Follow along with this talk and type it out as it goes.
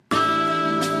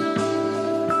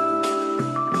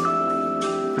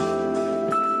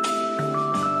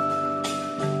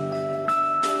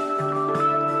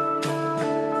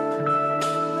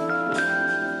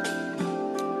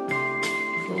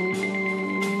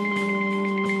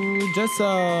just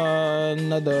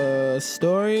another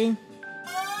story.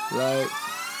 Like,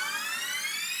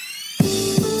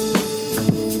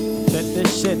 check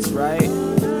this shits, right?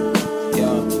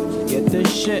 Yo, get this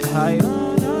shit hype.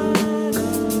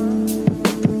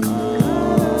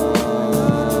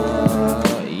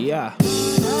 Yeah.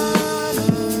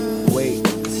 Wait,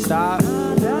 stop.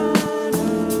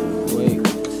 Wait,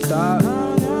 stop.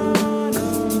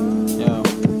 Yo.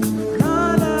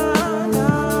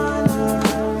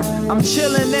 I'm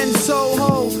chillin' in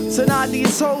Soho, so now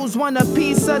these hoes want a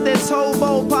piece of this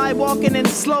hobo pie, walking in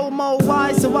slow-mo.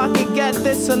 Why? So I can get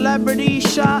this celebrity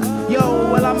shot.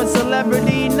 Yo, well, I'm a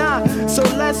celebrity now, so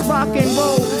let's rock and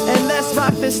roll, and let's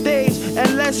rock the stage,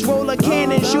 and let's roll a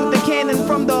cannon, shoot the cannon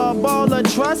from the ball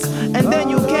of trust, and then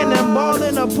you cannonball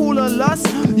in a pool of lust.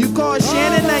 You call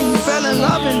Shannon and you fell in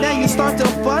love, and then you start to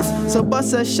fuss. So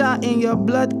bust a shot in your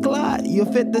blood clot, you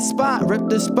fit the spot, rip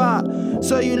the spot.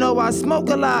 So you know I smoke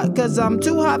a lot, cause I'm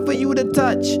too hot for you to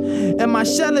touch, and my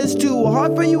shell is too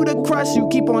hard for you to crush. You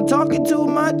keep on talking too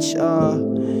much,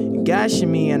 you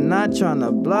gashing me and not trying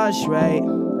to blush, right?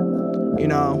 You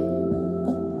know,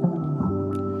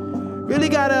 really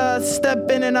gotta step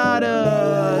in and out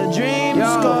of dreams,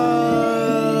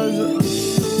 cause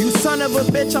you son of a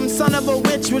bitch, I'm son of a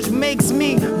witch, which makes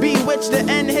me bewitched to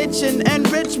end hitch and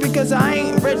end rich, because I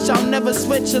ain't rich, I'll never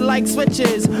switch it like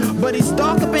switches. But he's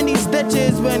dark up in these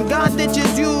ditches when God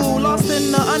ditches you, lost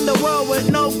in the underworld with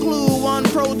no clue. On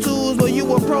Pro Tools, well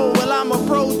you a pro, well I'm a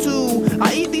pro too.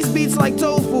 I eat these beats like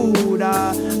tofu.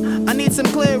 I need some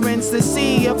clearance to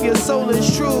see if your soul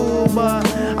is true, but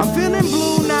I'm feeling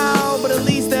blue now, but at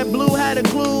least that blue had a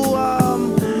clue.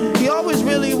 He always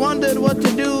really wondered what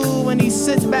to do when he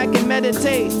sits back and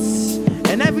meditates,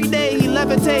 and every day he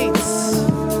levitates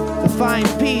to find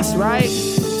peace, right?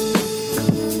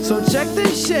 So check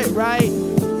this shit, right?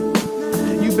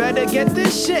 You better get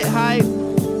this shit hype.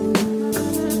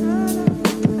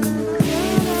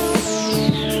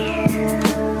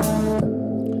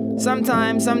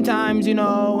 Sometimes, you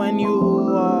know, when you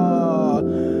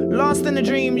lost in a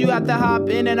dream, you got to hop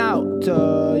in and out.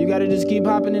 You gotta just keep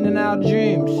hopping in and out of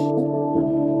dreams,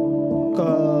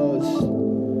 cause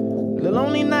the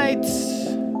lonely nights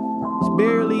is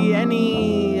barely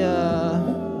any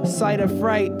sight of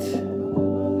fright,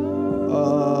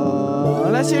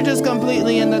 unless you're just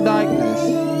completely in the darkness.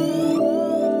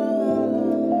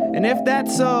 And if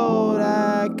that's so,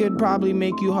 that could probably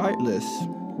make you heartless.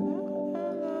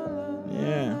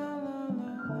 Yeah.